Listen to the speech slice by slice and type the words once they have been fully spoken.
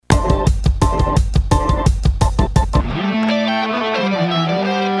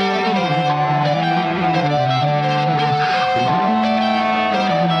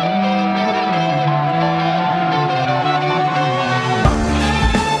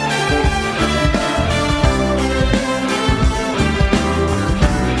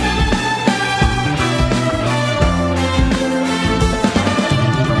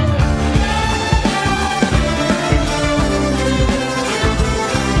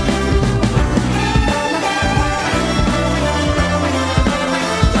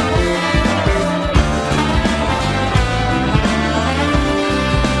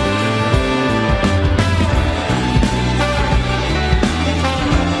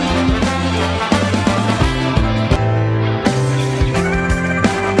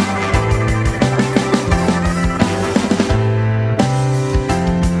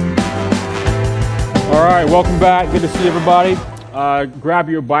Welcome back. Good to see everybody. Grab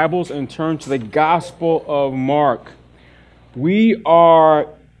your Bibles and turn to the Gospel of Mark. We're going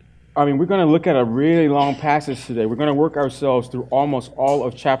to look at a really long passage today. We're going to work ourselves through almost all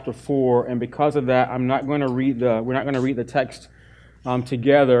of chapter 4, and because of that, we're not going to read the text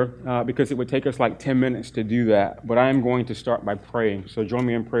together because it would take us like 10 minutes to do that. But I am going to start by praying. So join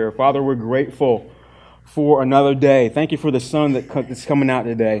me in prayer. Father, we're grateful for another day. Thank you for the sun that's coming out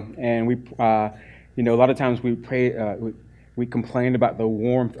today. And we, a lot of times we pray, we complain about the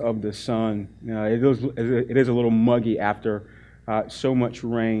warmth of the sun. It is a little muggy after so much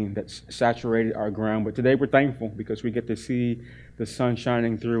rain that's saturated our ground. But today we're thankful because we get to see the sun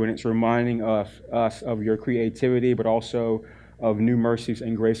shining through, and it's reminding us of your creativity, but also of new mercies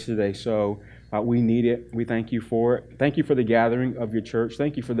and grace today. So we need it. We thank you for it. Thank you for the gathering of your church.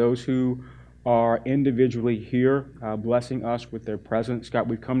 Thank you for those who are individually here, blessing us with their presence. God,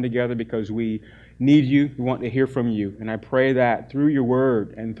 we've come together because we need you. We want to hear from you. And I pray that through your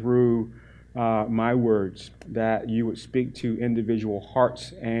word and through my words, that you would speak to individual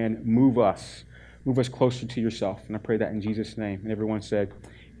hearts and move us closer to yourself. And I pray that in Jesus' name. And everyone said,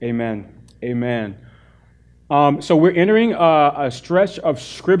 amen. Amen. So we're entering a stretch of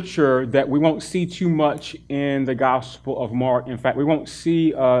Scripture that we won't see too much in the Gospel of Mark. In fact, we won't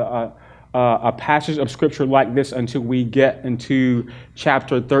see a passage of Scripture like this until we get into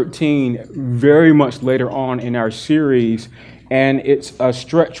chapter 13, very much later on in our series. And it's a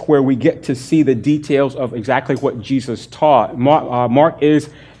stretch where we get to see the details of exactly what Jesus taught. Mark is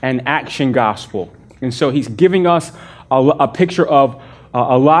an action gospel. And so he's giving us a picture of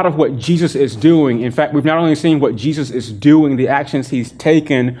a lot of what Jesus is doing. In fact, we've not only seen what Jesus is doing, the actions he's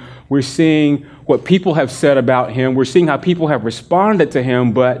taken, we're seeing what people have said about him. We're seeing how people have responded to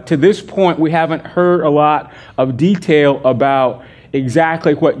him. But to this point, we haven't heard a lot of detail about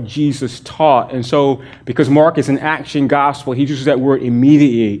exactly what Jesus taught. And so because Mark is an action gospel, he uses that word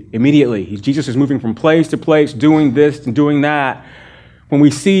immediately. Jesus is moving from place to place, doing this and doing that. When we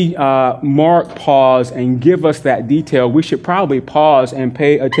see Mark pause and give us that detail, we should probably pause and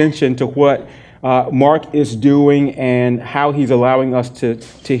pay attention to what Mark is doing and how he's allowing us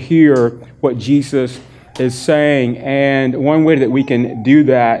to hear what Jesus is saying. And one way that we can do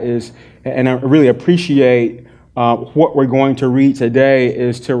that is, and I really appreciate what we're going to read today,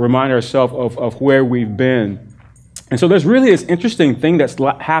 is to remind ourselves of where we've been. And so there's really this interesting thing that's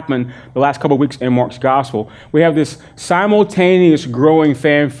happened the last couple of weeks in Mark's gospel. We have this simultaneous growing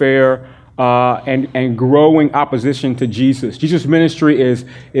fanfare and growing opposition to Jesus. Jesus' ministry is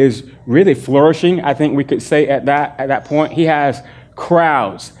really flourishing, I think we could say at that point. He has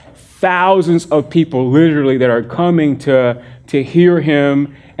crowds, thousands of people literally that are coming to hear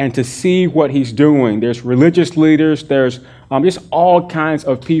him and to see what he's doing. There's religious leaders, there's just all kinds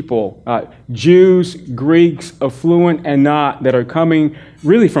of people, Jews, Greeks, affluent and not, that are coming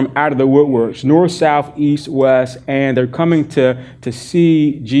really from out of the woodworks, north, south, east, west, and they're coming to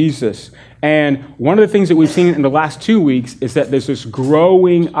see Jesus. And one of the things that we've seen in the last 2 weeks is that there's this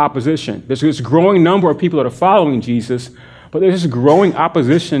growing opposition. There's this growing number of people that are following Jesus, but there's this growing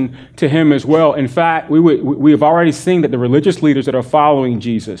opposition to him as well. In fact, we have already seen that the religious leaders that are following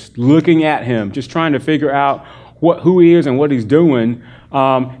Jesus, looking at him, just trying to figure out who he is and what he's doing,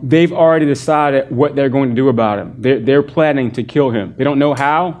 they've already decided what they're going to do about him. They're planning to kill him. They don't know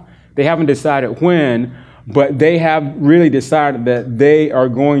how. They haven't decided when, but they have really decided that they are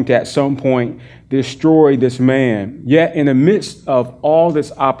going to, at some point, destroy this man. Yet in the midst of all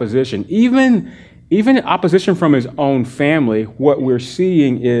this opposition, even opposition from his own family, what we're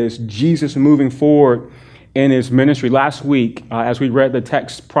seeing is Jesus moving forward in his ministry. Last week, as we read the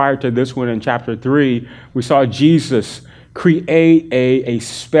text prior to this one in chapter 3, we saw Jesus create a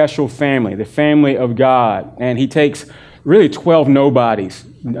special family, the family of God. And he takes really 12 nobodies,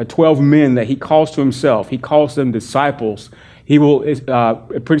 12 men that he calls to himself. He calls them disciples. He will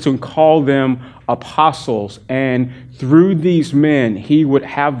pretty soon call them apostles. And through these men, he would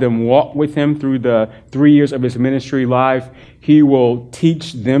have them walk with him through the 3 years of his ministry life. He will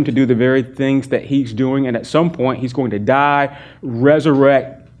teach them to do the very things that he's doing. And at some point, he's going to die,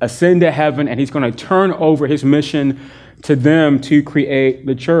 resurrect, ascend to heaven, and he's going to turn over his mission to them to create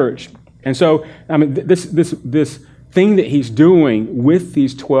the church. And so, this thing that he's doing with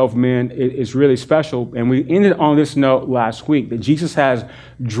these 12 men is really special. And we ended on this note last week, that Jesus has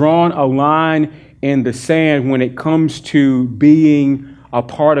drawn a line in the sand when it comes to being a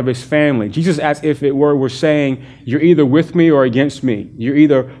part of his family. Jesus, as if it were saying, you're either with me or against me. You're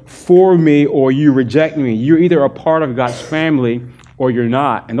either for me or you reject me. You're either a part of God's family or you're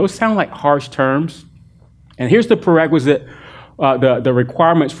not. And those sound like harsh terms. And here's the prerequisite the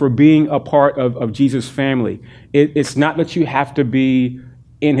requirements for being a part of Jesus' family. It's not that you have to be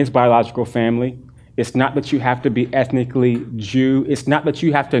in his biological family. It's not that you have to be ethnically Jew. It's not that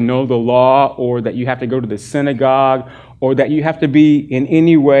you have to know the law or that you have to go to the synagogue or that you have to be in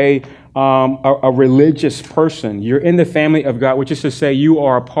any way a religious person. You're in the family of God, which is to say you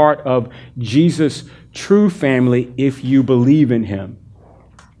are a part of Jesus' true family if you believe in him.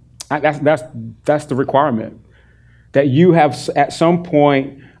 That's the requirement. That you have at some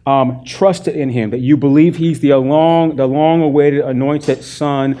point trusted in him, that you believe he's the long-awaited anointed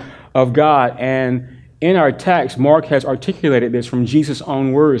Son of God. And in our text, Mark has articulated this from Jesus'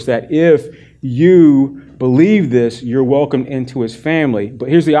 own words, that if you believe this, you're welcomed into his family. But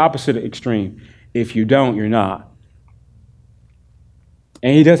here's the opposite extreme. If you don't, you're not.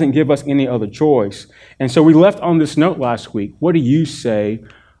 And he doesn't give us any other choice. And so we left on this note last week. What do you say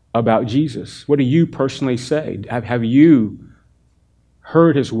about Jesus? What do you personally say? Have you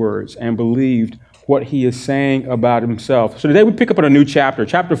heard his words and believed what he is saying about himself? So today we pick up on a new chapter,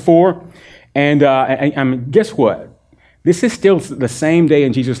 chapter 4. And guess what? This is still the same day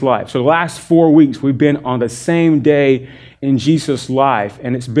in Jesus' life. So the last 4 weeks, we've been on the same day in Jesus' life.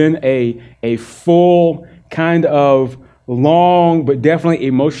 And it's been a full, kind of long, but definitely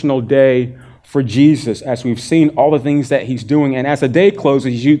emotional day for Jesus as we've seen all the things that he's doing. And as the day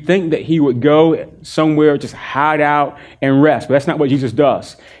closes, you'd think that he would go somewhere, just hide out and rest. But that's not what Jesus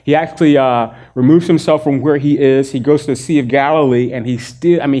does. He actually removes himself from where he is. He goes to the Sea of Galilee and he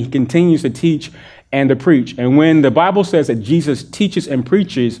continues to teach and to preach. And when the Bible says that Jesus teaches and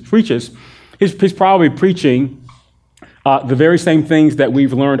preaches, he's probably preaching the very same things that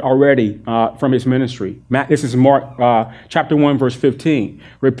we've learned already from his ministry. This is Mark chapter 1, verse 15.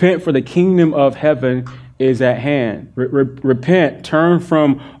 Repent, for the kingdom of heaven is at hand. Repent, turn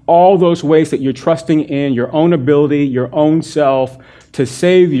from all those ways that you're trusting in your own ability, your own self, to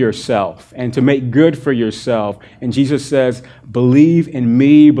save yourself and to make good for yourself. And Jesus says, believe in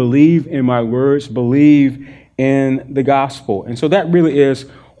me, believe in my words, believe in the gospel. And so that really is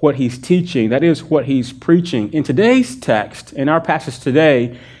what he's teaching. That is what he's preaching. In today's text, in our passage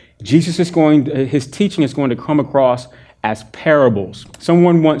today, his teaching is going to come across as parables.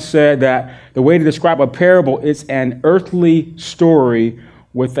 Someone once said that the way to describe a parable is an earthly story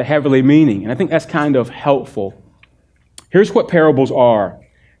with a heavenly meaning. And I think that's kind of helpful. Here's what parables are.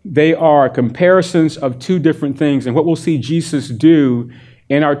 They are comparisons of two different things. And what we'll see Jesus do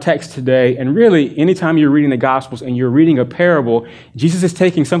in our text today, and really anytime you're reading the Gospels and you're reading a parable, Jesus is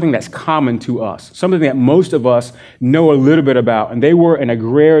taking something that's common to us, something that most of us know a little bit about. And they were an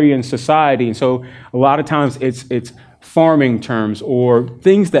agrarian society. And so a lot of times it's farming terms or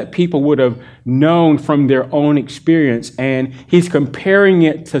things that people would have known from their own experience. And he's comparing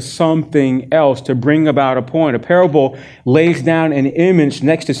it to something else to bring about a point. A parable lays down an image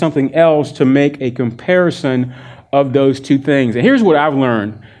next to something else to make a comparison of those two things. And here's what I've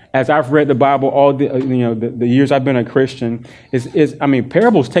learned as I've read the Bible all the years I've been a Christian is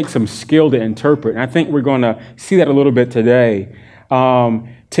parables take some skill to interpret. And I think we're going to see that a little bit today.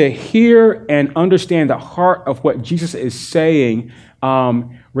 To hear and understand the heart of what Jesus is saying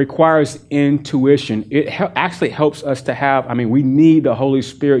requires intuition. It actually helps us to have, we need the Holy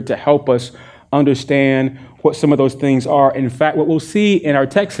Spirit to help us understand what some of those things are. In fact, what we'll see in our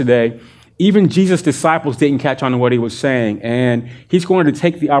text today, even Jesus' disciples didn't catch on to what he was saying. And he's going to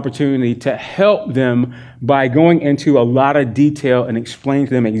take the opportunity to help them by going into a lot of detail and explain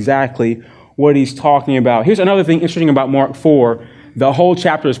to them exactly what he's talking about. Here's another thing interesting about Mark 4. The whole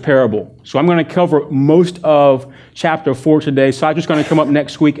chapter is parable. So I'm going to cover most of chapter 4 today. So I'm just going to come up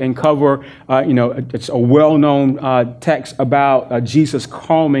next week and cover, it's a well-known text about Jesus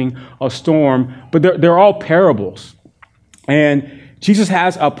calming a storm. But they're all parables. And Jesus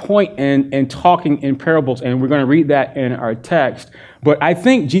has a point in talking in parables, and we're going to read that in our text. But I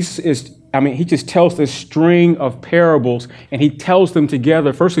think Jesus he just tells this string of parables, and he tells them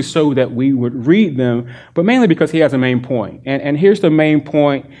together, firstly so that we would read them, but mainly because he has a main point. And here's the main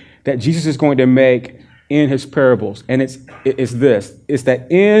point that Jesus is going to make in his parables. And it's this. It's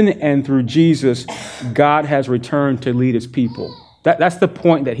that in and through Jesus, God has returned to lead his people. That's the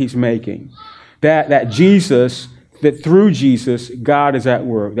point that he's making. That through Jesus, God is at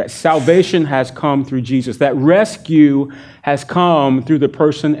work, that salvation has come through Jesus, that rescue has come through the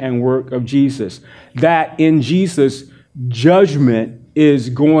person and work of Jesus, that in Jesus, judgment is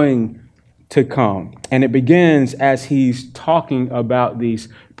going to come. And it begins as he's talking about these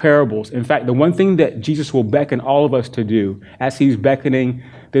parables. In fact, the one thing that Jesus will beckon all of us to do, as he's beckoning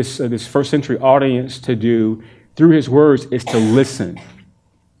this first century audience to do through his words, is to listen.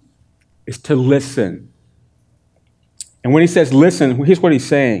 It's to listen. And when he says listen, here's what he's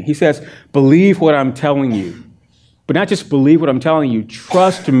saying. He says, believe what I'm telling you. But not just believe what I'm telling you,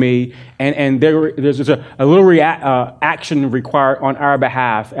 trust me. And there's a little action required on our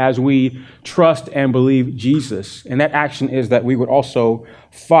behalf as we trust and believe Jesus. And that action is that we would also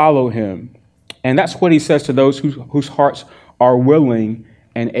follow him. And that's what he says to those whose hearts are willing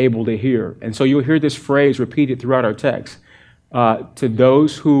and able to hear. And so you'll hear this phrase repeated throughout our text. To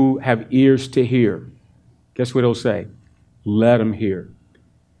those who have ears to hear, guess what he'll say? Let them hear.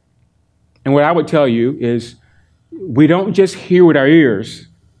 And what I would tell you is we don't just hear with our ears,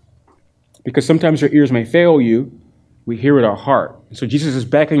 because sometimes your ears may fail you. We hear with our heart. And so Jesus is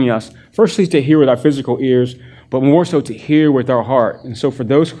beckoning us, firstly, to hear with our physical ears, but more so to hear with our heart. And so for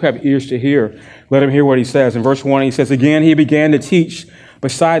those who have ears to hear, let him hear what he says. In verse 1, he says, again, he began to teach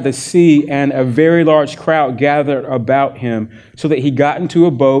beside the sea, and a very large crowd gathered about him, so that he got into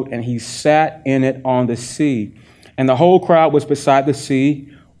a boat and he sat in it on the sea. And the whole crowd was beside the sea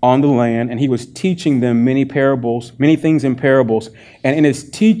on the land, and he was teaching them many things in parables. And in his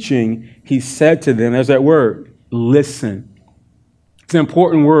teaching, he said to them, there's that word, listen. It's an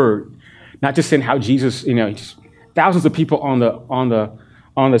important word, not just in how Jesus, thousands of people on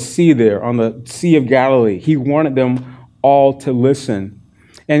the sea there, on the Sea of Galilee. He wanted them all to listen.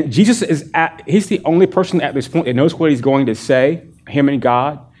 And Jesus he's the only person at this point that knows what he's going to say, him and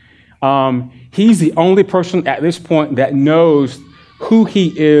God. He's the only person at this point that knows who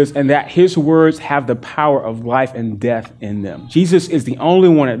he is and that his words have the power of life and death in them. Jesus is the only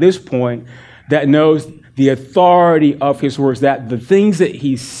one at this point that knows the authority of his words, that the things that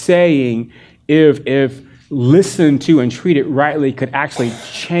he's saying, if listened to and treated rightly, could actually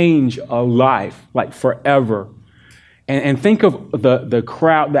change a life, like forever. And think of the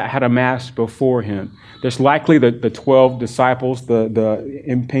crowd that had amassed before him. There's likely the 12 disciples, the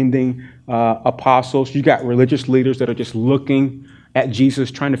impending apostles. You got religious leaders that are just looking at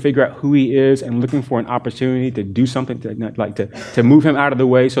Jesus, trying to figure out who he is and looking for an opportunity to do something to move him out of the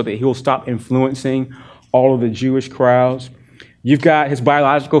way so that he'll stop influencing all of the Jewish crowds. You've got his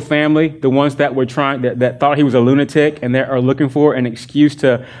biological family, the ones that were that thought he was a lunatic and they are looking for an excuse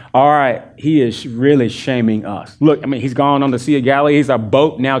to, all right, he is really shaming us. Look, he's gone on the Sea of Galilee. He's a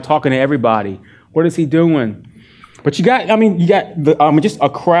boat now talking to everybody. What is he doing? But you got just a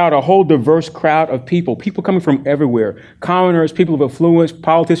crowd, a whole diverse crowd of people coming from everywhere. Commoners, people of affluence,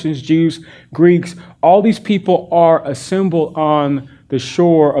 politicians, Jews, Greeks. All these people are assembled on the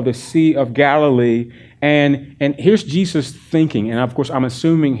shore of the Sea of Galilee. And here's Jesus thinking, and of course I'm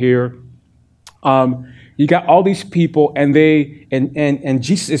assuming here, you got all these people, and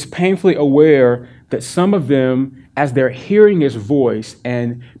Jesus is painfully aware that some of them, as they're hearing his voice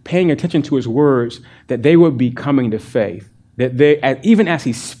and paying attention to his words, that they would be coming to faith. That even as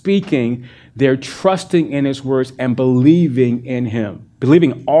he's speaking, they're trusting in his words and believing in him,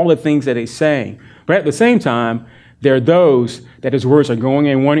 believing all the things that he's saying. But at the same time, there are those that his words are going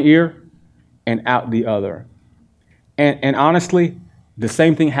in one ear and out the other. And honestly, the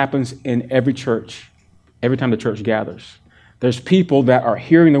same thing happens in every church, every time the church gathers. There's people that are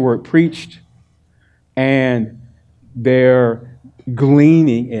hearing the word preached, and they're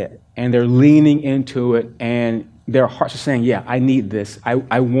gleaning it, and they're leaning into it, and their hearts are saying, yeah, I need this.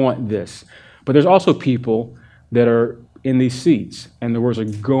 I want this. But there's also people that are in these seats, and the words are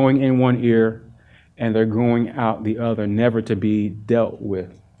going in one ear, and they're going out the other, never to be dealt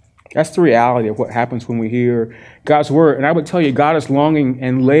with. That's the reality of what happens when we hear God's word. And I would tell you, God is longing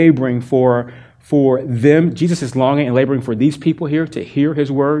and laboring for them. Jesus is longing and laboring for these people here to hear his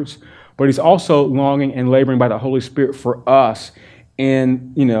words. But he's also longing and laboring by the Holy Spirit for us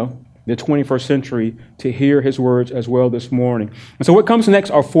in, the 21st century to hear his words as well this morning. And so what comes next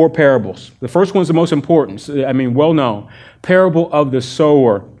are 4 parables. The first one's the most important. Well known. Parable of the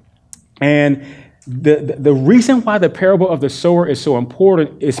sower. And the reason why the parable of the sower is so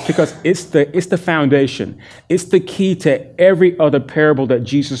important is because it's the foundation. It's the key to every other parable that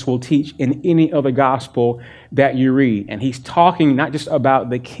Jesus will teach in any other gospel that you read. And he's talking not just about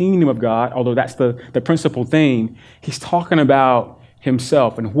the kingdom of God, although that's the principal theme. He's talking about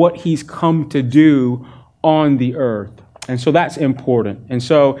himself and what he's come to do on the earth. And so that's important. And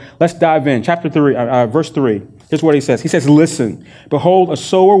so let's dive in. Chapter 3, verse 3. Here's what he says. He says, listen, behold, a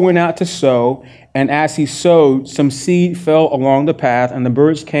sower went out to sow, and as he sowed, some seed fell along the path, and the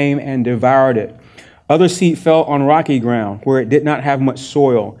birds came and devoured it. Other seed fell on rocky ground, where it did not have much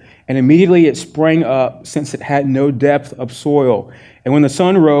soil, and immediately it sprang up, since it had no depth of soil. And when the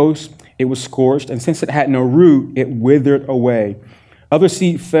sun rose, it was scorched, and since it had no root, it withered away. Other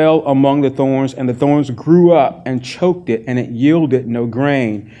seed fell among the thorns, and the thorns grew up and choked it, and it yielded no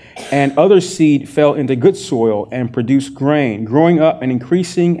grain. And other seed fell into good soil and produced grain, growing up and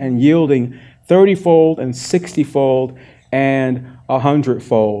increasing and yielding 30-fold and 60-fold and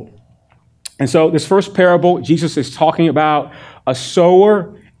 100-fold. And so this first parable, Jesus is talking about a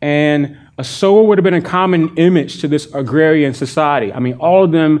sower, and a sower would have been a common image to this agrarian society. I mean, all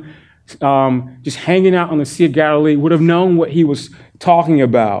of them just hanging out on the Sea of Galilee would have known what he was talking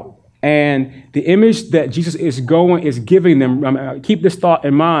about. And the image that Jesus is giving them, keep this thought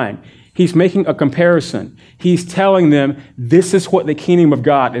in mind. He's making a comparison. He's telling them, this is what the kingdom of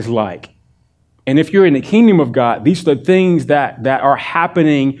God is like. And if you're in the kingdom of God, these are the things that are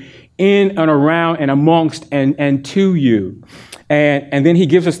happening in and around and amongst and to you. And then he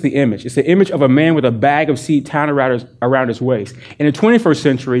gives us the image. It's the image of a man with a bag of seed tied around his waist. In the 21st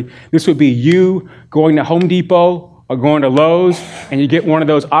century, this would be you going to Home Depot or going to Lowe's, and you get one of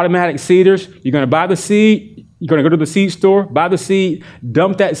those automatic seeders. You're going to buy the seed. You're going to go to the seed store, buy the seed,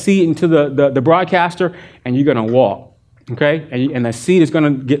 dump that seed into the broadcaster, and you're going to walk. Okay? And the seed is going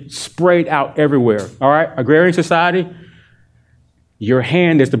to get sprayed out everywhere. All right? Agrarian society, your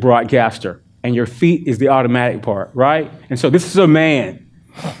hand is the broadcaster, and your feet is the automatic part, right? And so this is a man,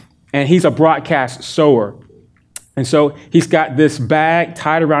 and he's a broadcast sower. And so he's got this bag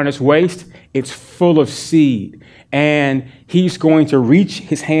tied around his waist. It's full of seed. And he's going to reach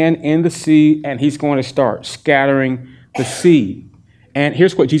his hand in the seed, and he's going to start scattering the seed. And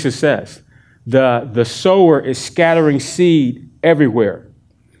here's what Jesus says. The sower is scattering seed everywhere.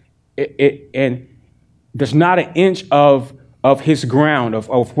 And there's not an inch of his ground,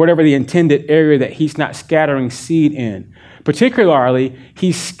 of whatever the intended area that he's not scattering seed in. Particularly,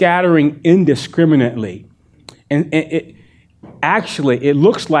 he's scattering indiscriminately. And it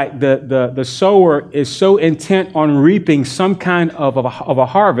looks like the sower is so intent on reaping some kind of a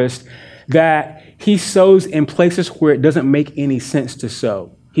harvest that he sows in places where it doesn't make any sense to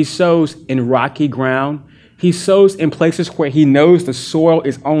sow. He sows in rocky ground. He sows in places where he knows the soil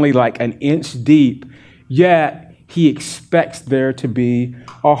is only like an inch deep, yet he expects there to be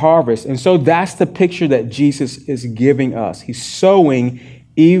a harvest. And so that's the picture that Jesus is giving us. He's sowing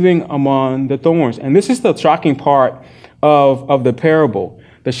even among the thorns. And this is the shocking part of the parable.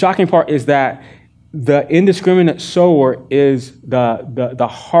 The shocking part is that the indiscriminate sower is the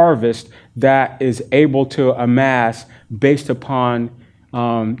harvest that is able to amass based upon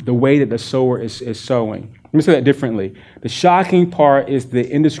the way that the sower is sowing. Let me say that differently. The shocking part is the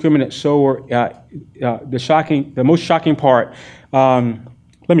indiscriminate sower. The most shocking part,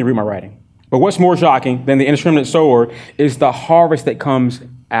 let me read my writing. But what's more shocking than the indiscriminate sower is the harvest that comes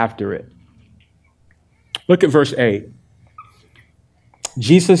after it. Look at verse 8.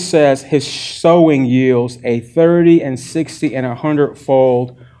 Jesus says his sowing yields a 30 and 60 and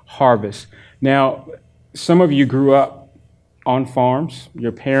 100-fold harvest. Now, some of you grew up on farms.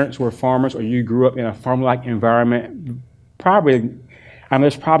 Your parents were farmers, or you grew up in a farm-like environment.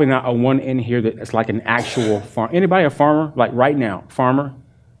 There's probably not a one in here that's like an actual farm. Anybody a farmer? Like right now, farmer?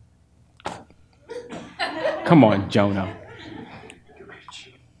 Come on, Jonah.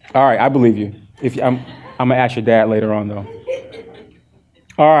 All right, I believe you. I'm gonna ask your dad later on, though.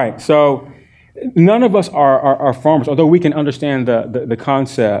 All right, so none of us are farmers, although we can understand the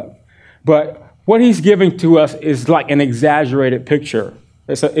concept. But what he's giving to us is like an exaggerated picture.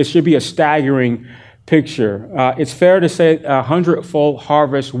 It should be a staggering picture. It's fair to say 100-fold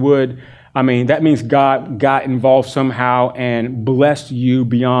harvest that means God got involved somehow and blessed you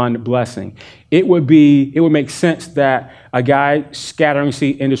beyond blessing. It would make sense that a guy scattering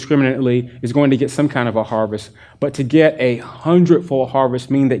seed indiscriminately is going to get some kind of a harvest. But to get a 100-fold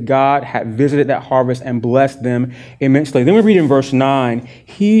harvest means that God had visited that harvest and blessed them immensely. Then we read in verse 9,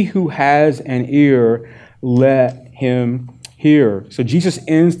 he who has an ear, let him hear. So Jesus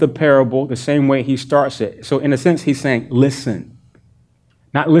ends the parable the same way he starts it. So in a sense, he's saying, listen.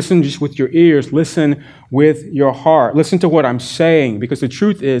 Not listen just with your ears, listen with your heart. Listen to what I'm saying, because the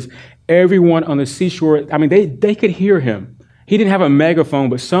truth is, everyone on the seashore, they could hear him. He didn't have a megaphone,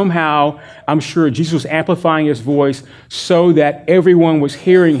 but somehow I'm sure Jesus was amplifying his voice so that everyone was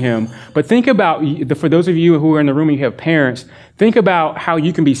hearing him. But think about, for those of you who are in the room and you have parents, think about how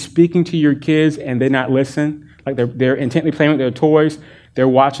you can be speaking to your kids and they not listen. Like they're intently playing with their toys. They're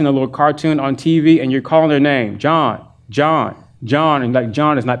watching a little cartoon on TV and you're calling their name, John, and like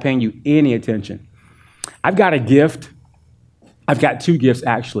John is not paying you any attention. I've got a gift. I've got two gifts,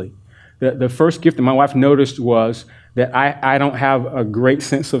 actually. The first gift that my wife noticed was that I don't have a great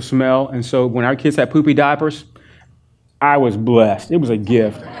sense of smell. And so when our kids had poopy diapers, I was blessed. It was a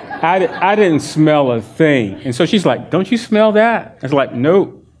gift. I didn't smell a thing. And so she's like, don't you smell that? I was like,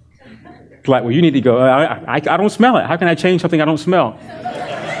 nope. It's like, well, you need to go. I don't smell it. How can I change something I don't smell?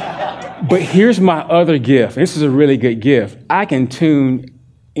 But here's my other gift. This is a really good gift. I can tune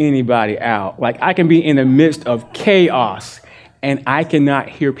anybody out. Like, I can be in the midst of chaos and I cannot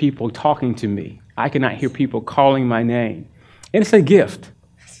hear people talking to me. I cannot hear people calling my name. And it's a gift.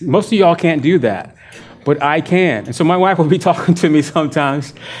 Most of y'all can't do that, but I can. And so my wife will be talking to me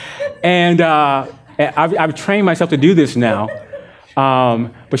sometimes. And I've trained myself to do this now.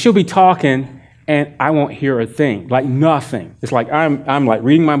 But she'll be talking and I won't hear a thing, like nothing. It's like I'm like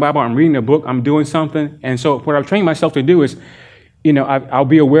reading my Bible, I'm reading a book, I'm doing something. And so what I've trained myself to do is, you know, I'll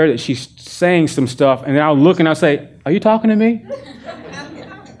be aware that she's saying some stuff, and then I'll look and I'll say, are you talking to me?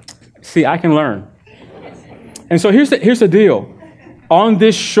 See, I can learn. And so here's the deal. On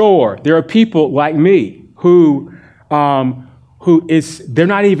this shore, there are people like me who they're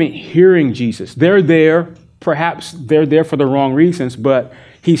not even hearing Jesus. They're there, perhaps they're there for the wrong reasons, but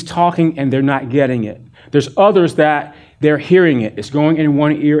he's talking and they're not getting it. There's others that they're hearing it. It's going in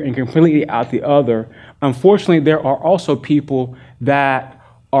one ear and completely out the other. Unfortunately, there are also people that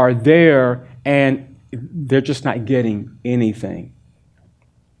are there and they're just not getting anything.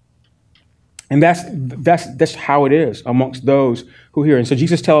 And that's how it is amongst those who hear. And so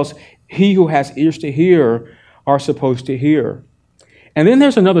Jesus tells, he who has ears to hear are supposed to hear. And then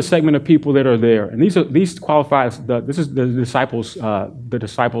there's another segment of people that are there, and these qualify as this is the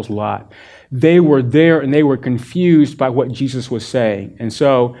disciples' lot. They were there and they were confused by what Jesus was saying, and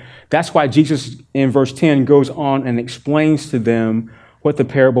so that's why Jesus in verse 10 goes on and explains to them what the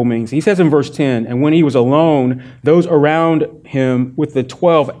parable means. He says in verse 10, and when he was alone, those around him with the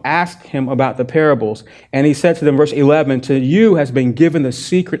 12 asked him about the parables, and he said to them, verse 11, to you has been given the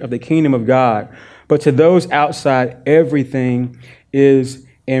secret of the kingdom of God, but to those outside, everything is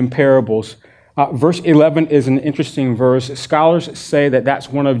in parables. Verse 11 is an interesting verse. Scholars say that that's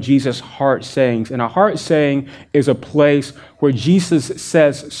one of Jesus' heart sayings. And a heart saying is a place where Jesus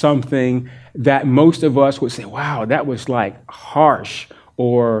says something that most of us would say, wow, that was like harsh,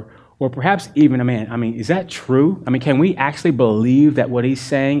 or perhaps even, is that true? Can we actually believe that what he's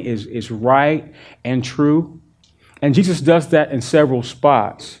saying is right and true? And Jesus does that in several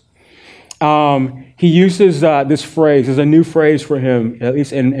spots. He uses this phrase. There's a new phrase for him, at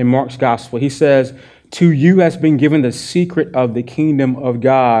least in Mark's gospel. He says, to you has been given the secret of the kingdom of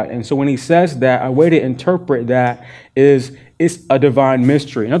God. And so when he says that, a way to interpret that is it's a divine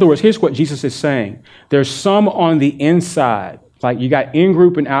mystery. In other words, here's what Jesus is saying. There's some on the inside, like you got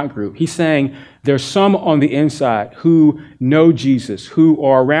in-group and out-group. He's saying there's some on the inside who know Jesus, who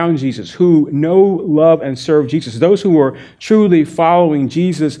are around Jesus, who know, love, and serve Jesus. Those who are truly following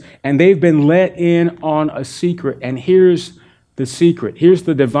Jesus, and they've been let in on a secret. And here's the secret. Here's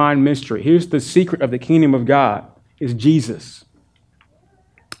the divine mystery. Here's the secret of the kingdom of God is Jesus.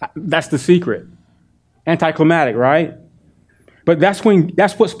 That's the secret. Anticlimactic, right? But that's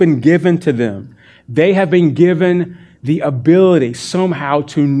what's been given to them. They have been given the ability somehow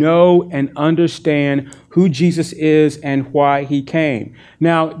to know and understand who Jesus is and why he came.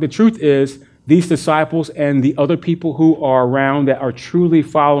 Now, the truth is, these disciples and the other people who are around that are truly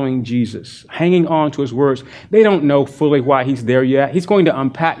following Jesus, hanging on to his words, they don't know fully why he's there yet. He's going to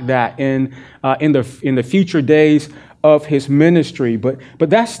unpack that in the future days of his ministry. But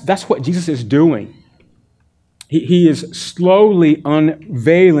that's what Jesus is doing. He is slowly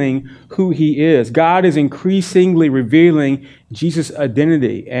unveiling who he is. God is increasingly revealing Jesus'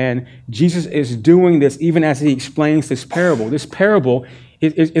 identity. And Jesus is doing this even as he explains this parable. This parable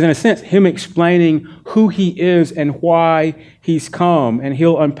is in a sense, him explaining who he is and why he's come. And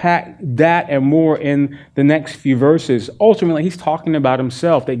he'll unpack that and more in the next few verses. Ultimately, he's talking about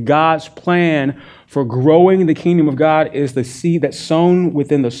himself, that God's plan for growing the kingdom of God is the seed that's sown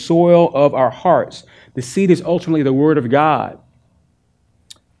within the soil of our hearts. The seed is ultimately the word of God,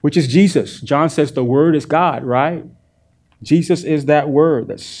 which is Jesus. John says the word is God, right? Jesus is that word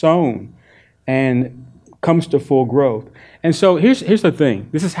that's sown and comes to full growth. And so here's the thing.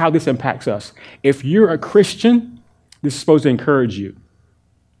 This is how this impacts us. If you're a Christian, this is supposed to encourage you.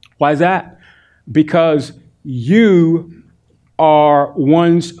 Why is that? Because you are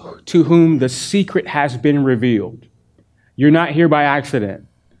ones to whom the secret has been revealed. You're not here by accident.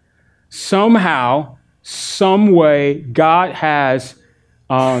 Somehow, some way, God has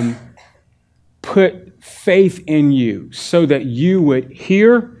put faith in you so that you would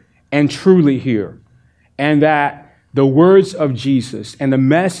hear and truly hear. And that the words of Jesus and the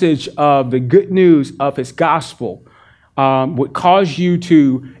message of the good news of his gospel would cause you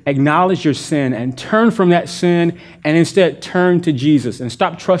to acknowledge your sin and turn from that sin and instead turn to Jesus and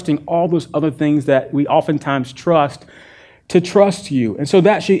stop trusting all those other things that we oftentimes trust to trust you. And so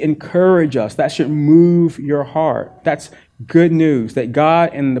that should encourage us. That should move your heart. That's good news that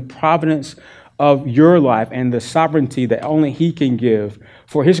God in the providence of your life and the sovereignty that only He can give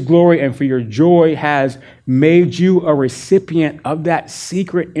for His glory and for your joy has made you a recipient of that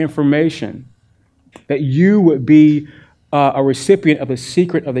secret information, that you would be a recipient of the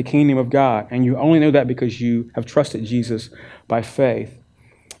secret of the kingdom of God. And you only know that because you have trusted Jesus by faith.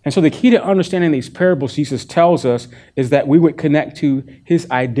 And so the key to understanding these parables, Jesus tells us, is that we would connect to His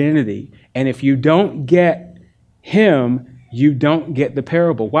identity. And if you don't get Him, you don't get the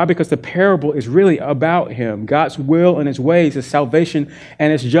parable. Why? Because the parable is really about Him, God's will and His ways, His salvation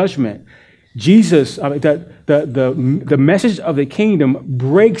and His judgment. Jesus, the message of the kingdom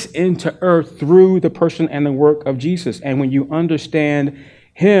breaks into earth through the person and the work of Jesus. And when you understand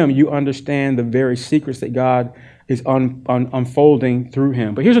Him, you understand the very secrets that God is unfolding through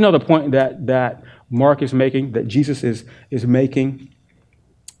Him. But here's another point that Mark is making, that Jesus is making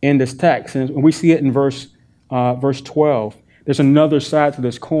in this text. And we see it in verse 12. There's another side to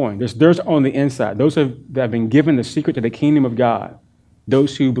this coin. There's on the inside, those that have been given the secret to the kingdom of God,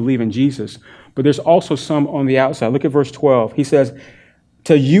 those who believe in Jesus. But there's also some on the outside. Look at verse 12. He says,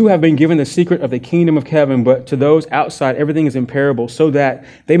 "To you have been given the secret of the kingdom of heaven, but to those outside, everything is in parable, so that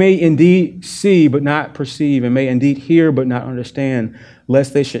they may indeed see but not perceive, and may indeed hear but not understand,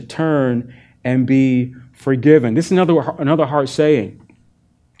 lest they should turn and be forgiven." This is another hard saying.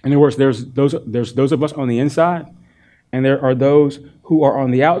 In other words, there's those of us on the inside, and there are those who are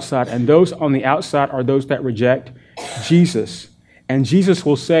on the outside, and those on the outside are those that reject Jesus. And Jesus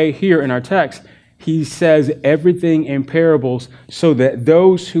will say here in our text, He says everything in parables so that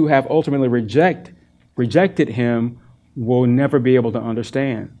those who have ultimately rejected Him will never be able to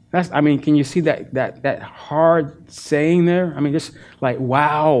understand. Can you see that hard saying there? Just like,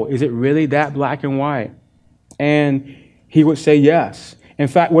 wow, is it really that black and white? And He would say yes. In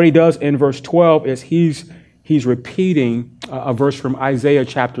fact, what He does in verse 12 is He's repeating a verse from Isaiah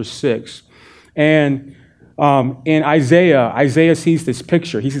chapter 6. And in Isaiah sees this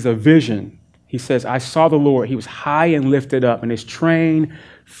picture. He sees a vision. He says, "I saw the Lord. He was high and lifted up, and His train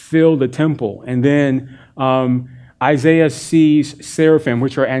filled the temple." And then Isaiah sees seraphim,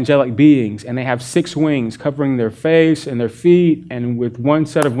 which are angelic beings, and they have 6 wings covering their face and their feet, and with one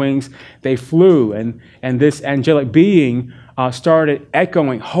set of wings they flew. And this angelic being started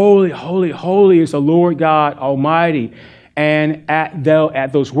echoing, "Holy, holy, holy is the Lord God Almighty." And at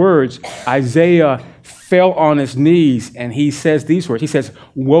those words, Isaiah fell on his knees, and he says these words. He says,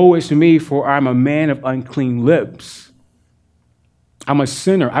 "Woe is me, for I'm a man of unclean lips. I'm a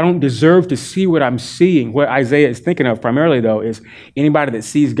sinner. I don't deserve to see what I'm seeing." What Isaiah is thinking of primarily, though, is anybody that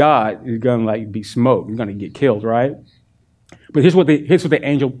sees God is going to be smoked. He's going to get killed, right? But here's what the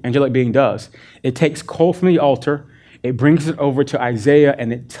angelic being does. It takes coal from the altar, it brings it over to Isaiah,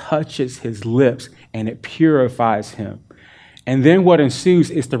 and it touches his lips, and it purifies him. And then what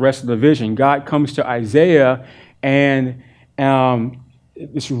ensues is the rest of the vision. God comes to Isaiah, and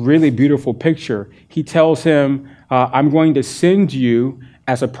this really beautiful picture. He tells him, "I'm going to send you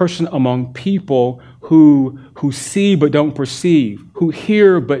as a person among people who see but don't perceive, who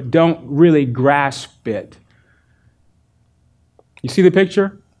hear but don't really grasp it." You see the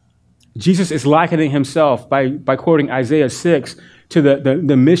picture? Jesus is likening Himself by quoting Isaiah 6 to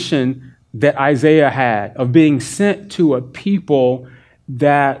the mission that Isaiah had of being sent to a people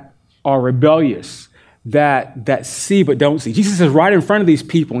that are rebellious, that see but don't see. Jesus is right in front of these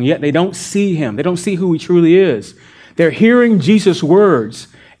people, and yet they don't see Him. They don't see who He truly is. They're hearing Jesus' words,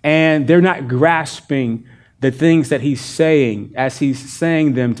 and they're not grasping the things that He's saying as He's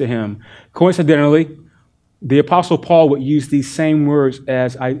saying them to him. Coincidentally, the Apostle Paul would use these same words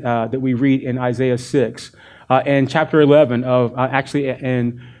as that we read in Isaiah 6. In chapter 11 of,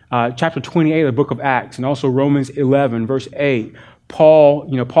 chapter 28 of the book of Acts, and also Romans 11, verse 8, Paul,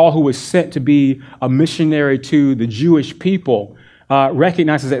 who was sent to be a missionary to the Jewish people,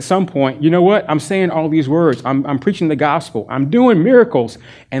 recognizes at some point, you know what? I'm saying all these words. I'm preaching the gospel. I'm doing miracles.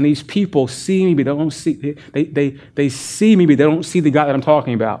 And these people see me, but they don't see, they see me, but they don't see the God that I'm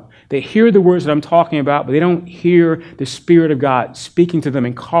talking about. They hear the words that I'm talking about, but they don't hear the Spirit of God speaking to them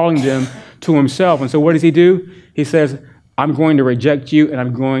and calling them to Himself. And so what does He do? He says, "I'm going to reject you,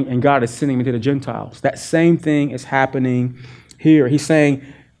 and God is sending me to the Gentiles." That same thing is happening here. He's saying,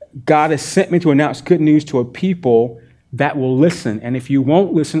 God has sent me to announce good news to a people that will listen. And if you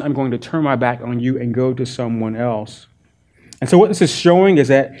won't listen, I'm going to turn my back on you and go to someone else. And so what this is showing is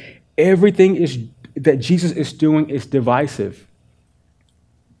that everything is that Jesus is doing is divisive.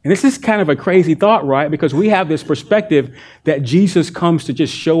 And this is kind of a crazy thought, right? Because we have this perspective that Jesus comes to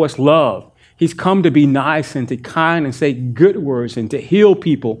just show us love. He's come to be nice and to kind and say good words and to heal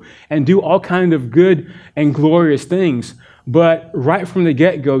people and do all kinds of good and glorious things. But right from the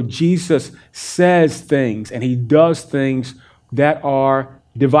get-go, Jesus says things and he does things that are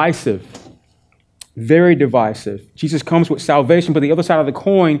divisive. Very divisive. Jesus comes with salvation, but the other side of the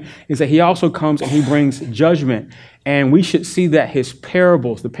coin is that he also comes and he brings judgment. And we should see that his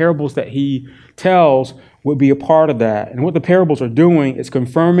parables, the parables that he tells, would be a part of that. And what the parables are doing is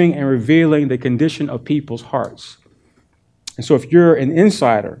confirming and revealing the condition of people's hearts. And so if you're an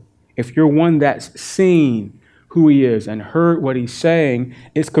insider, if you're one that's seen who he is and heard what he's saying,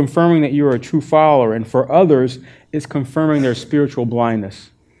 it's confirming that you're a true follower. And for others, it's confirming their spiritual blindness.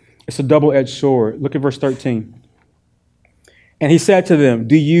 It's a double-edged sword. Look at verse 13. And he said to them,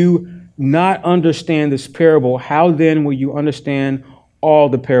 do you not understand this parable? How then will you understand all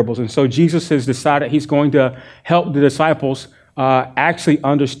the parables? And so Jesus has decided he's going to help the disciples actually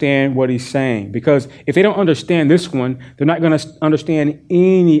understand what he's saying. Because if they don't understand this one, they're not going to understand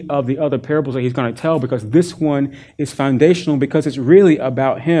any of the other parables that he's going to tell, because this one is foundational, because it's really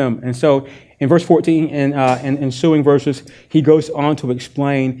about him. And so in verse 14 and ensuing verses, he goes on to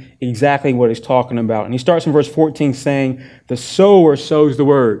explain exactly what he's talking about. And he starts in verse 14 saying, the sower sows the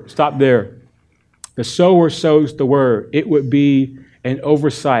word. Stop there. The sower sows the word. It would be an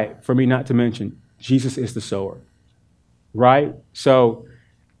oversight for me not to mention Jesus is the sower. Right? So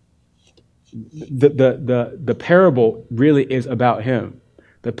the parable really is about him.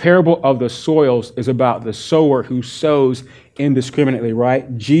 The parable of the soils is about the sower who sows indiscriminately,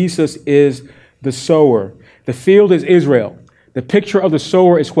 right? Jesus is the sower. The field is Israel. The picture of the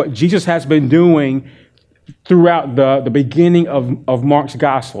sower is what Jesus has been doing throughout the beginning of Mark's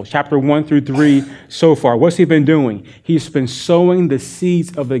gospel, chapter 1 through 3 so far. What's he been doing? He's been sowing the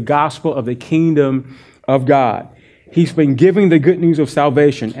seeds of the gospel of the kingdom of God. He's been giving the good news of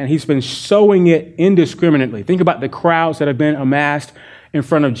salvation, and he's been sowing it indiscriminately. Think about the crowds that have been amassed in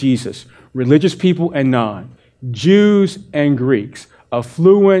front of Jesus. Religious people and non, Jews and Greeks,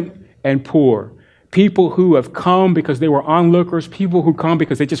 affluent and poor, people who have come because they were onlookers, people who come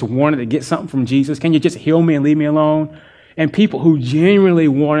because they just wanted to get something from Jesus. Can you just heal me and leave me alone? And people who genuinely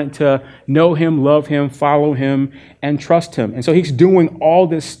wanted to know him, love him, follow him, and trust him. And so he's doing all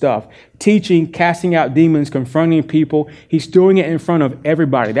this stuff, teaching, casting out demons, confronting people. He's doing it in front of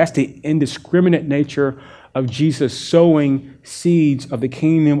everybody. That's the indiscriminate nature of Jesus sowing seeds of the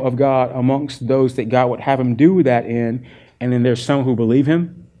kingdom of God amongst those that God would have him do that in. And then there's some who believe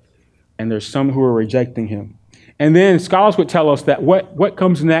him, and there's some who are rejecting him. And then scholars would tell us that what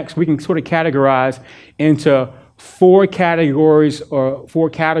comes next, we can sort of categorize into four categories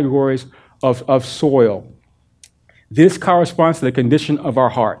of soil. This corresponds to the condition of our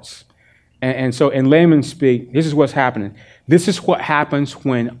hearts. And so in layman's speak, this is what's happening. This is what happens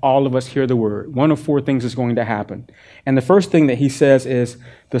when all of us hear the word. One of four things is going to happen. And the first thing that he says is,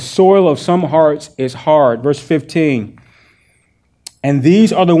 the soil of some hearts is hard. Verse 15. And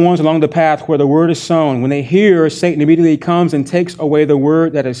these are the ones along the path where the word is sown. When they hear, Satan immediately comes and takes away the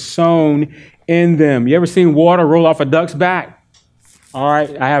word that is sown in them. You ever seen water roll off a duck's back? All right,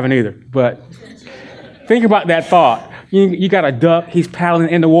 I haven't either. But think about that thought. You got a duck, he's paddling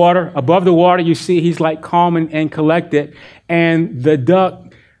in the water. Above the water, you see he's like calm and collected. And the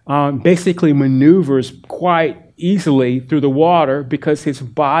duck basically maneuvers quite easily through the water because his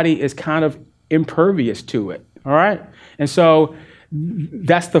body is kind of impervious to it. All right? And so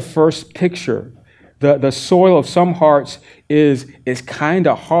that's the first picture. The soil of some hearts is kind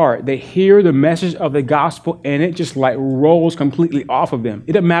of hard. They hear the message of the gospel and it just like rolls completely off of them.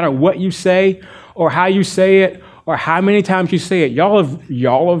 It doesn't matter what you say or how you say it or how many times you say it.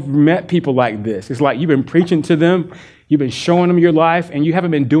 Y'all have met people like this. It's like you've been preaching to them, you've been showing them your life, and you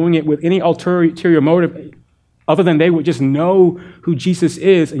haven't been doing it with any ulterior motive other than they would just know who Jesus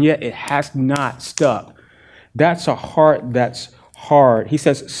is, and yet it has not stuck. That's a heart that's hard. He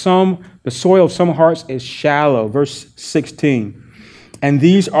says, the soil of some hearts is shallow. Verse 16. And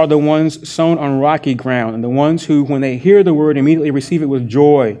these are the ones sown on rocky ground, and the ones who, when they hear the word, immediately receive it with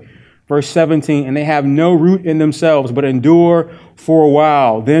joy. Verse 17. And they have no root in themselves, but endure for a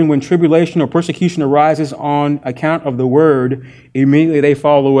while. Then when tribulation or persecution arises on account of the word, immediately they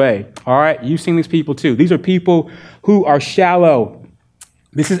fall away. All right. You've seen these people too. These are people who are shallow.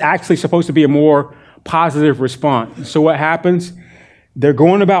 This is actually supposed to be a more positive response. So what happens? They're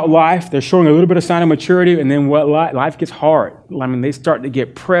going about life. They're showing a little bit of sign of maturity. And then life gets hard. I mean, they start to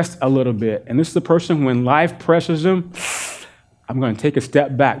get pressed a little bit. And this is the person, when life presses them, I'm going to take a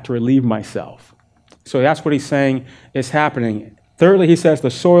step back to relieve myself. So that's what he's saying is happening. Thirdly, he says the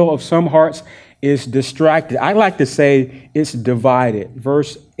soil of some hearts is distracted. I like to say it's divided.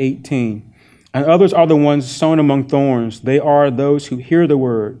 Verse 18. And others are the ones sown among thorns. They are those who hear the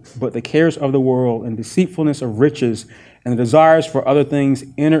word, but the cares of the world and deceitfulness of riches and the desires for other things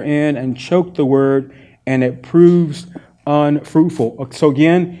enter in and choke the word, and it proves unfruitful. So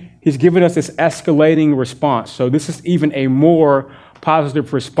again, he's given us this escalating response. So this is even a more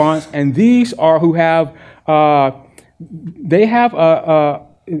positive response. And these are who have, they have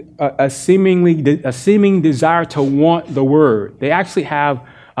a seeming desire to want the word. They actually have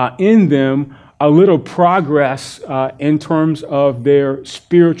in them a little progress in terms of their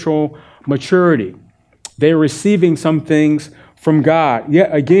spiritual maturity. They're receiving some things from God.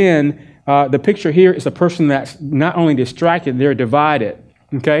 Yet again, the picture here is a person that's not only distracted, they're divided.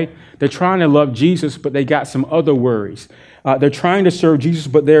 Okay? They're trying to love Jesus, but they got some other worries. They're trying to serve Jesus,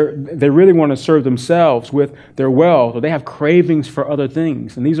 but they really want to serve themselves with their wealth, or they have cravings for other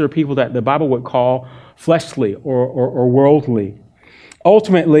things. And these are people that the Bible would call fleshly or worldly.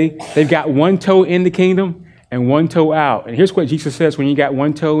 Ultimately, they've got one toe in the kingdom and one toe out. And here's what Jesus says when you got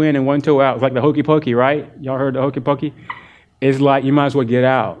one toe in and one toe out. It's like the hokey pokey, right? Y'all heard the hokey pokey? It's like you might as well get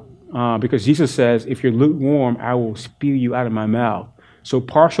out. Because Jesus says, if you're lukewarm, I will spew you out of my mouth. So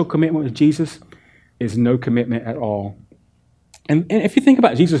partial commitment with Jesus is no commitment at all. And if you think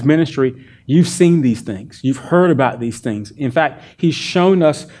about Jesus' ministry, you've seen these things. You've heard about these things. In fact, he's shown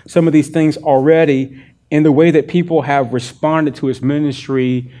us some of these things already in the way that people have responded to his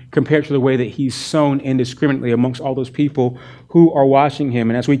ministry compared to the way that he's sown indiscriminately amongst all those people who are watching him.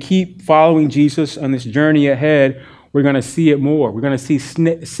 And as we keep following Jesus on this journey ahead, we're going to see it more. We're going to see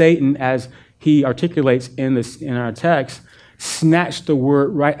Satan, as he articulates in our text, snatch the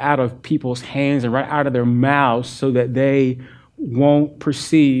word right out of people's hands and right out of their mouths so that they won't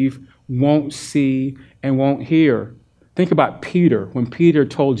perceive, won't see, and won't hear. Think about Peter. When Peter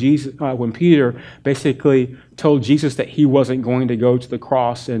basically told Jesus that he wasn't going to go to the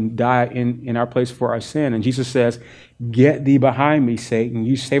cross and die in our place for our sin, and Jesus says, "Get thee behind me, Satan!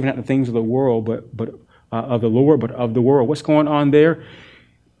 You saving not the things of the world, but of the Lord, but of the world." What's going on there?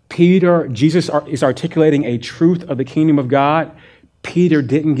 Jesus is articulating a truth of the kingdom of God. Peter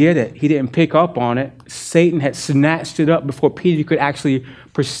didn't get it. He didn't pick up on it. Satan had snatched it up before Peter could actually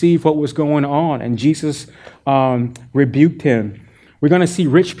perceive what was going on. And Jesus rebuked him. We're going to see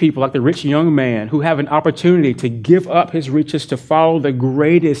rich people like the rich young man who have an opportunity to give up his riches to follow the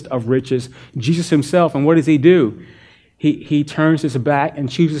greatest of riches, Jesus himself. And what does he do? He turns his back and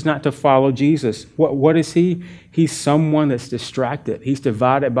chooses not to follow Jesus. What is he? He's someone that's distracted. He's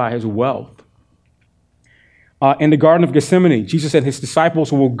divided by his wealth. In the Garden of Gethsemane, Jesus said his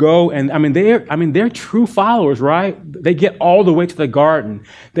disciples will go, and they're true followers, right? They get all the way to the garden.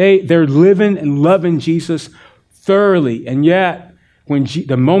 They're living and loving Jesus thoroughly, and yet when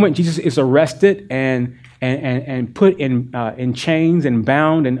the moment Jesus is arrested and put in chains and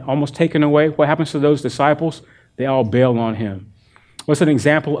bound and almost taken away, what happens to those disciples? They all bail on him. What's an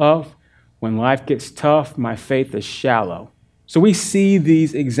example of? When life gets tough, my faith is shallow. So we see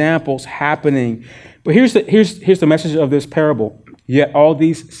these examples happening. But here's the message of this parable. Yet all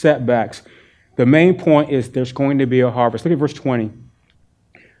these setbacks, the main point is there's going to be a harvest. Look at verse 20.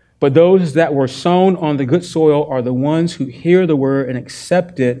 But those that were sown on the good soil are the ones who hear the word and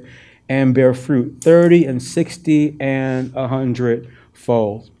accept it and bear fruit, 30 and 60 and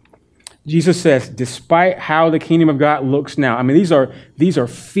 100-fold. Jesus says, despite how the kingdom of God looks now, these are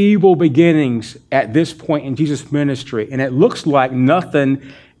feeble beginnings at this point in Jesus' ministry, and it looks like nothing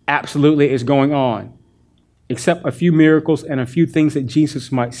absolutely is going on, except a few miracles and a few things that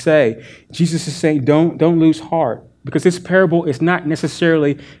Jesus might say. Jesus is saying, don't lose heart, because this parable is not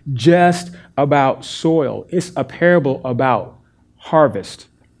necessarily just about soil. It's a parable about harvest.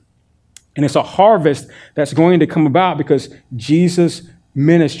 And it's a harvest that's going to come about because Jesus'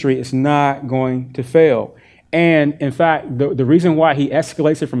 ministry is not going to fail. And in fact, the reason why he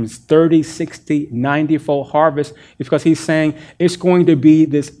escalates it from 30, 60, 90-fold harvest is because he's saying it's going to be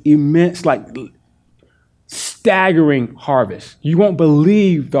this immense, staggering harvest. You won't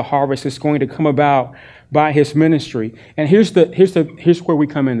believe the harvest that's going to come about by his ministry. And here's where we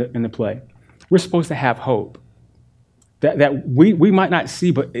come into play. We're supposed to have hope that we might not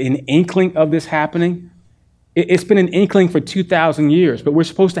see, but an inkling of this happening. It's been an inkling for 2,000 years, but we're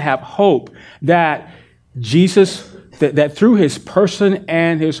supposed to have hope that Jesus, that through his person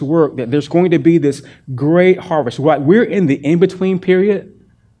and his work, that there's going to be this great harvest. We're in the in-between period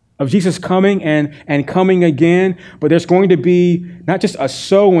of Jesus coming and coming again, but there's going to be not just a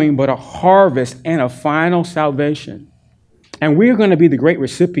sowing, but a harvest and a final salvation. And we're going to be the great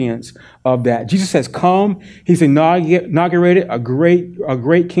recipients of that. Jesus has come. He's inaugurated a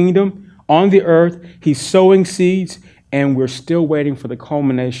great kingdom on the earth. He's sowing seeds, and we're still waiting for the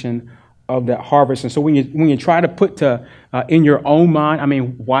culmination of that harvest. And so when you try to put in your own mind, I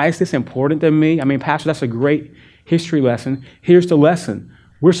mean, why is this important to me? I mean, Pastor, that's a great history lesson. Here's the lesson.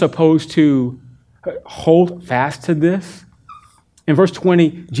 We're supposed to hold fast to this. In verse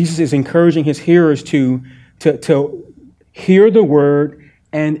 20, Jesus is encouraging his hearers to hear the word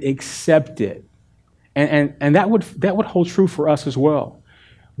and accept it. And that would hold true for us as well.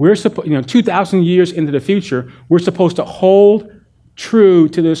 We're 2,000 years into the future, we're supposed to hold true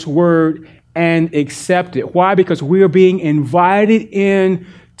to this word and accept it. Why? Because we are being invited in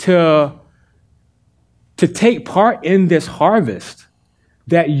to take part in this harvest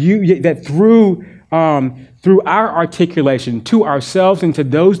that through our articulation to ourselves and to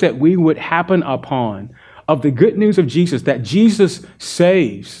those that we would happen upon of the good news of Jesus, that Jesus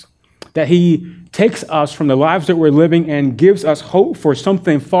saves, that he takes us from the lives that we're living and gives us hope for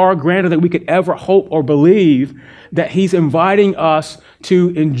something far greater than we could ever hope or believe, that he's inviting us to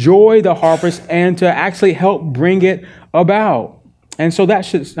enjoy the harvest and to actually help bring it about. And so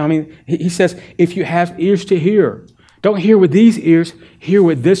he says, if you have ears to hear, don't hear with these ears, hear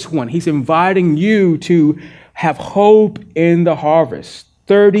with this one. He's inviting you to have hope in the harvest,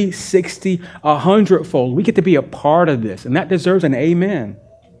 30, 60, 100-fold. We get to be a part of this, and that deserves an amen.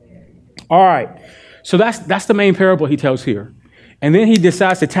 All right, so that's the main parable he tells here. And then he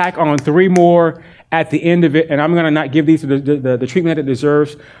decides to tack on 3 more at the end of it, and I'm going to not give these the treatment that it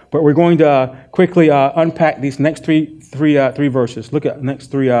deserves, but we're going to quickly unpack these next three verses. Look at the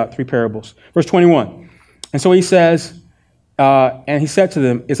next three parables. Verse 21. And so he says, and he said to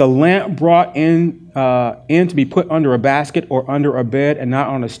them, is a lamp brought in to be put under a basket or under a bed and not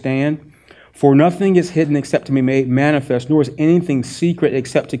on a stand? For nothing is hidden except to be made manifest, nor is anything secret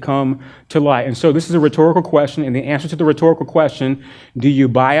except to come to light. And so this is a rhetorical question, and the answer to the rhetorical question, do you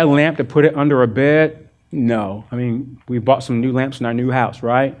buy a lamp to put it under a bed? No. I mean, we bought some new lamps in our new house,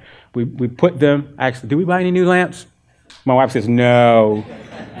 right? We put them, actually, did we buy any new lamps? My wife says, no.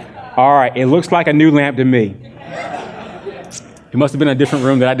 All right, it looks like a new lamp to me. It must have been a different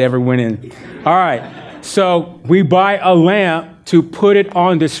room that I never went in. All right, so we buy a lamp to put it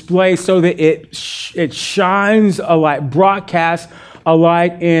on display so that it shines a light, broadcasts a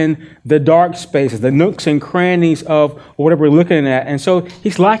light in the dark spaces, the nooks and crannies of whatever we're looking at. And so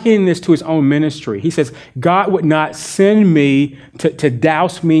he's likening this to his own ministry. He says, God would not send me to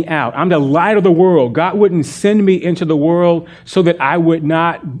douse me out. I'm the light of the world. God wouldn't send me into the world so that I would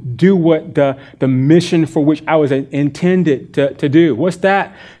not do what the mission for which I was intended to do. What's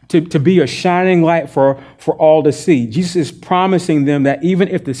that? To be a shining light for all to see. Jesus is promising them that even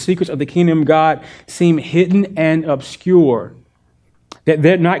if the secrets of the kingdom of God seem hidden and obscure, that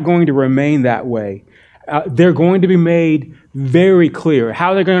they're not going to remain that way. They're going to be made very clear.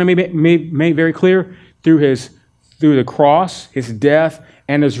 How they're going to be made very clear? Through the cross, his death,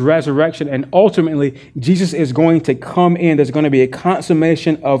 and his resurrection. And ultimately, Jesus is going to come in. There's going to be a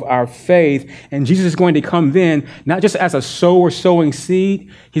consummation of our faith. And Jesus is going to come then, not just as a sower sowing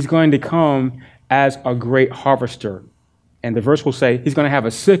seed. He's going to come as a great harvester. And the verse will say he's going to have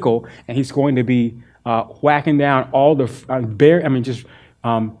a sickle, and he's going to be whacking down all the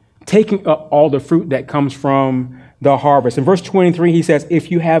taking up all the fruit that comes from the harvest. In verse 23, he says, if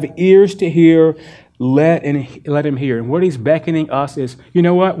you have ears to hear, let him hear. And what he's beckoning us is, you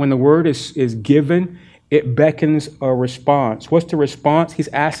know what? When the word is given, it beckons a response. What's the response? He's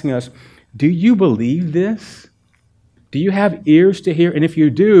asking us, do you believe this? Do you have ears to hear? And if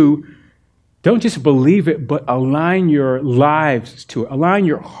you do, don't just believe it, but align your lives to it. Align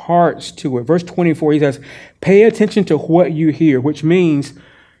your hearts to it. Verse 24, he says, pay attention to what you hear, which means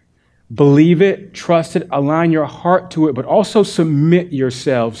believe it, trust it, align your heart to it, but also submit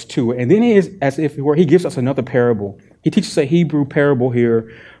yourselves to it. And then he gives us another parable. He teaches a Hebrew parable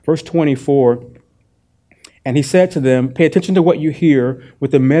here, verse 24. And he said to them, pay attention to what you hear. With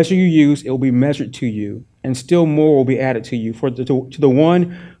the measure you use, it will be measured to you, and still more will be added to you. For to the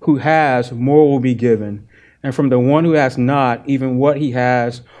one who has, more will be given. And from the one who has not, even what he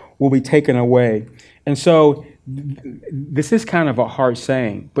has will be taken away. And so this is kind of a hard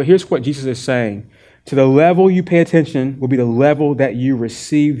saying, but here's what Jesus is saying. To the level you pay attention will be the level that you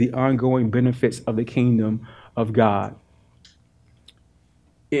receive the ongoing benefits of the kingdom of God.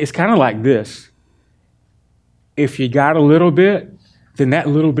 It's kind of like this. If you got a little bit, then that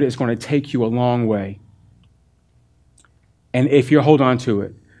little bit is going to take you a long way. And if you hold on to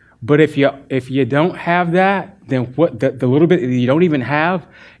it. But if you don't have that, then what the little bit that you don't even have,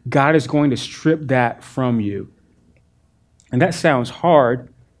 God is going to strip that from you. And that sounds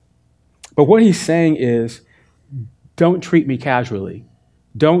hard, but what he's saying is, don't treat me casually.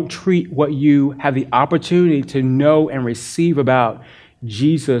 Don't treat what you have the opportunity to know and receive about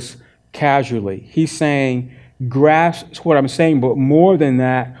Jesus casually. He's saying, grasp what I'm saying, but more than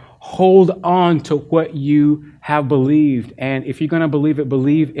that, hold on to what you have believed. And if you're going to believe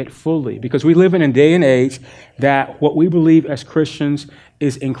it fully. Because we live in a day and age that what we believe as Christians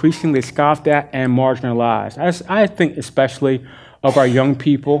is increasingly scoffed at and marginalized. I think especially of our young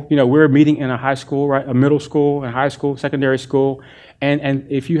people. You know, we're meeting in a high school, right? A middle school, and high school, secondary school. And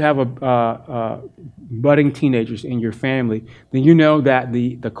if you have a budding teenagers in your family, then you know that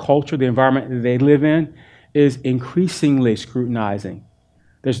the culture, the environment that they live in is increasingly scrutinizing.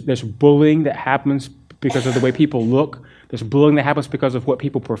 There's bullying that happens because of the way people look. There's bullying that happens because of what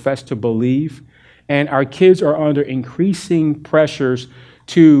people profess to believe. And our kids are under increasing pressures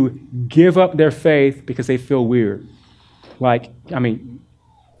to give up their faith because they feel weird.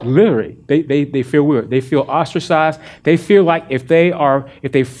 Literally, they feel weird. They feel ostracized. They feel like if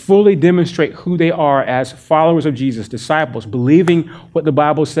they fully demonstrate who they are as followers of Jesus, disciples, believing what the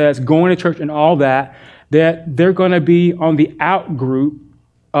Bible says, going to church and all that they're going to be on the out group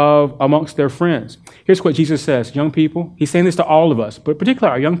of amongst their friends. Here's what Jesus says, young people. He's saying this to all of us, but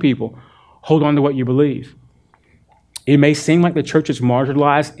particularly our young people. Hold on to what you believe. It may seem like the church is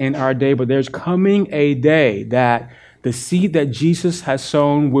marginalized in our day, but there's coming a day that the seed that Jesus has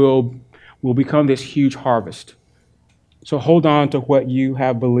sown will become this huge harvest. So hold on to what you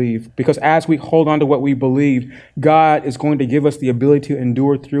have believed, because as we hold on to what we believe, God is going to give us the ability to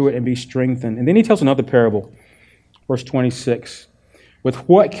endure through it and be strengthened. And then he tells another parable, verse 26. With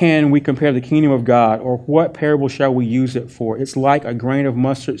what can we compare the kingdom of God, or what parable shall we use it for? It's like a grain of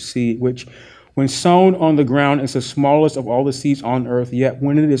mustard seed, which when sown on the ground is the smallest of all the seeds on earth, yet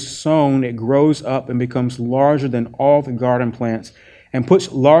when it is sown, it grows up and becomes larger than all the garden plants and puts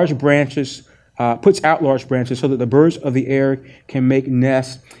out large branches so that the birds of the air can make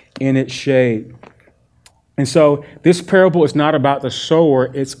nests in its shade. And so this parable is not about the sower,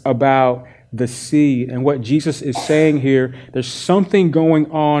 it's about the seed. And what Jesus is saying here, there's something going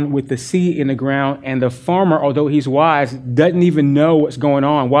on with the seed in the ground, and the farmer, although he's wise, doesn't even know what's going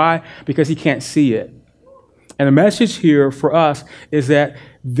on. Why? Because he can't see it. And the message here for us is that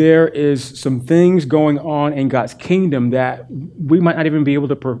there is some things going on in God's kingdom that we might not even be able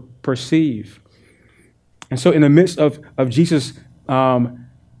to perceive. And so in the midst of Jesus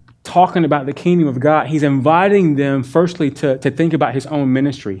talking about the kingdom of God, he's inviting them firstly to think about his own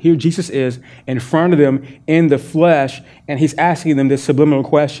ministry. Here Jesus is in front of them in the flesh, and he's asking them this subliminal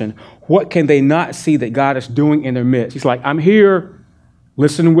question. What can they not see that God is doing in their midst? He's like, I'm here,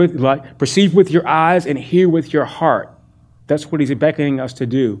 perceive with your eyes and hear with your heart. That's what he's beckoning us to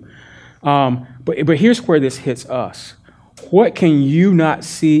do. But here's where this hits us. What can you not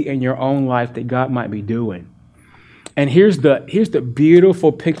see in your own life that God might be doing? And here's the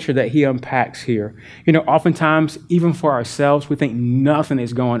beautiful picture that he unpacks here. You know, oftentimes, even for ourselves, we think nothing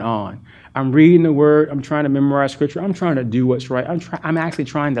is going on. I'm reading the word. I'm trying to memorize scripture. I'm trying to do what's right. I'm actually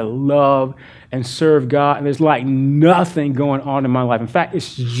trying to love and serve God. And there's like nothing going on in my life. In fact,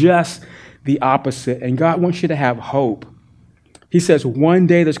 it's just the opposite. And God wants you to have hope. He says one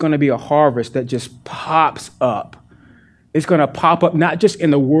day there's going to be a harvest that just pops up. It's going to pop up not just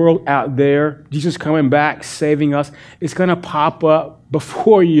in the world out there, Jesus coming back, saving us. It's going to pop up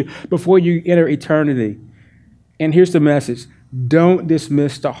before you enter eternity. And here's the message. Don't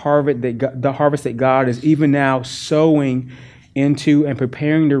dismiss the harvest that God is even now sowing into and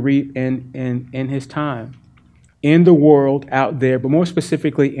preparing to reap in his time. In the world out there, but more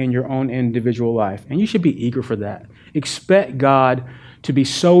specifically in your own individual life. And you should be eager for that. Expect God to be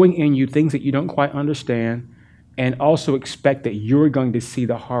sowing in you things that you don't quite understand, and also expect that you're going to see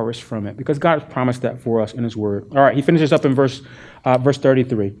the harvest from it, because God has promised that for us in his word. All right, he finishes up in verse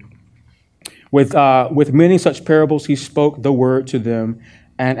 33. With many such parables, he spoke the word to them,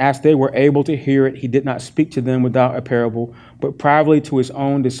 and as they were able to hear it, he did not speak to them without a parable, but privately to his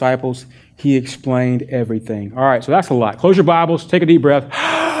own disciples, he explained everything. All right, so that's a lot. Close your Bibles, take a deep breath.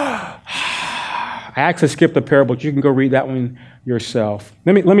 I actually skipped the parable. You can go read that one yourself.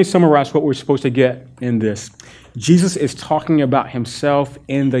 Let me summarize what we're supposed to get in this. Jesus is talking about himself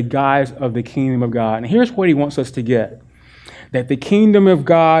in the guise of the kingdom of God. And here's what he wants us to get. That the kingdom of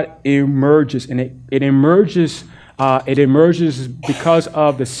God emerges, and it emerges because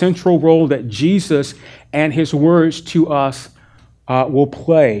of the central role that Jesus and his words to us will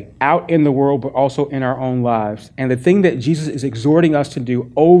play out in the world, but also in our own lives. And the thing that Jesus is exhorting us to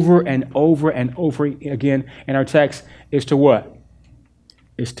do over and over and over again in our text is to what?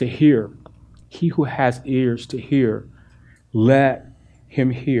 Is to hear. He who has ears to hear, let him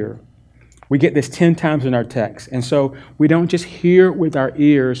hear. We get this 10 times in our text. And so we don't just hear with our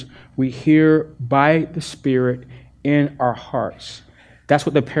ears, we hear by the Spirit in our hearts. That's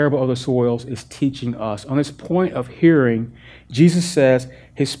what the parable of the soils is teaching us. On this point of hearing, Jesus says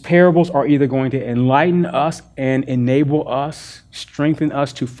his parables are either going to enlighten us and enable us, strengthen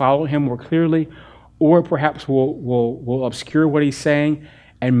us to follow him more clearly, or perhaps will obscure what he's saying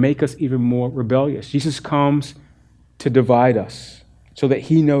and make us even more rebellious. Jesus comes to divide us so that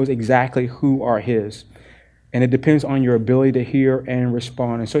he knows exactly who are his. And it depends on your ability to hear and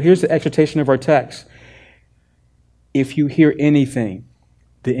respond. And so here's the exhortation of our text. If you hear anything,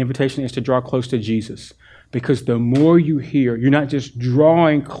 the invitation is to draw close to Jesus. Because the more you hear, you're not just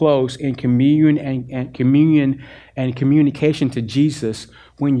drawing close in communion and communication to Jesus.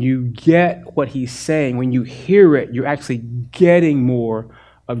 When you get what he's saying, when you hear it, you're actually getting more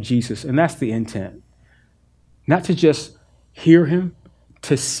of Jesus. And that's the intent. Not to just hear him,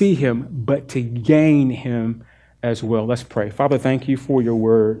 to see him, but to gain him as well. Let's pray. Father, thank you for your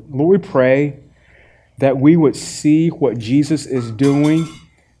word. Lord, we pray that we would see what Jesus is doing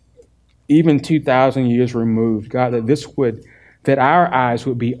even 2,000 years removed. God, that our eyes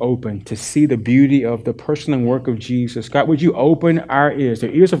would be open to see the beauty of the person and work of Jesus. God, would you open our ears, the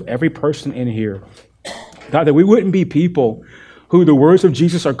ears of every person in here? God, that we wouldn't be people who the words of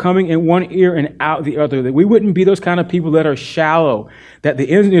Jesus are coming in one ear and out the other, that we wouldn't be those kind of people that are shallow, that the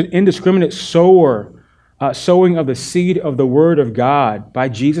indiscriminate sowing of the seed of the word of God by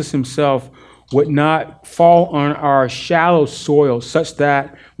Jesus himself would not fall on our shallow soil such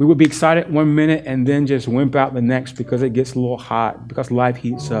that we would be excited 1 minute and then just wimp out the next because it gets a little hot, because life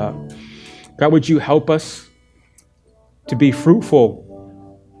heats up. God, would you help us to be fruitful,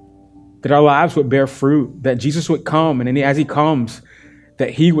 that our lives would bear fruit, that Jesus would come, and as he comes,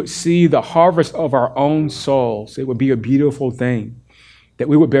 that he would see the harvest of our own souls. It would be a beautiful thing, that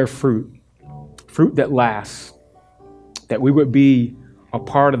we would bear fruit that lasts, that we would be a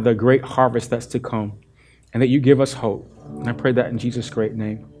part of the great harvest that's to come, and that you give us hope. And I pray that in Jesus' great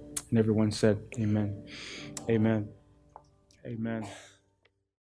name. And everyone said, amen. Amen. Amen.